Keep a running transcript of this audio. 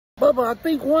Bubba, I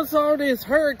think once all this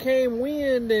hurricane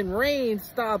wind and rain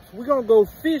stops, we're gonna go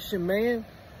fishing, man.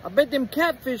 I bet them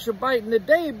catfish are biting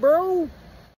today, bro.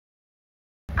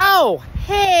 Oh,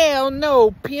 hell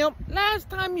no, pimp. Last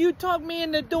time you talked me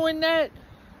into doing that,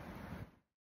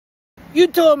 you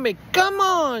told me, come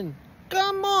on,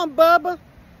 Bubba.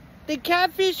 The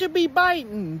catfish should be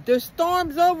biting. The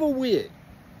storm's over with.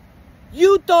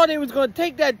 You thought it was gonna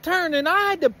take that turn, and I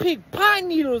had to pick pine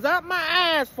needles out my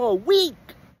ass for a week.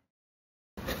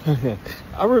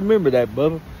 I remember that,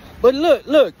 Bubba. But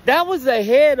look, that was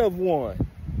ahead of one.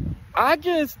 I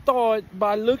just thought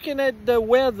by looking at the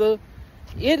weather,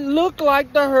 it looked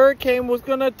like the hurricane was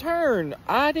gonna turn.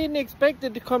 I didn't expect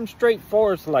it to come straight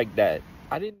for us like that.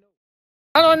 I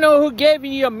don't know who gave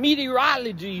you a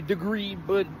meteorology degree,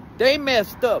 but they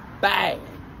messed up bad.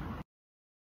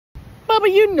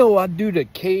 Bubba, you know I do the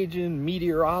Cajun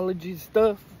meteorology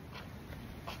stuff.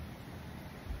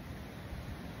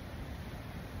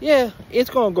 Yeah,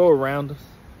 it's gonna go around us.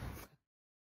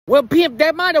 Well, pimp,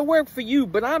 that might have worked for you,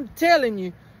 but I'm telling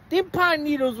you, them pine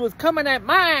needles was coming at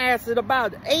my ass at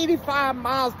about 85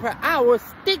 miles per hour,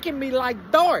 sticking me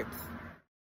like darts.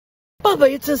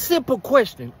 Bubba, it's a simple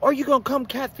question. Are you gonna come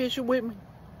catfishing with me?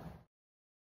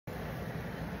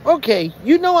 Okay,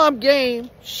 you know I'm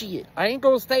game. Shit, I ain't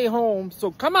gonna stay home,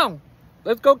 so come on.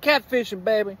 Let's go catfishing,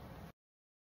 baby.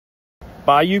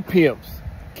 Bye, you pimps.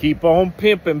 Keep on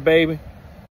pimping, baby.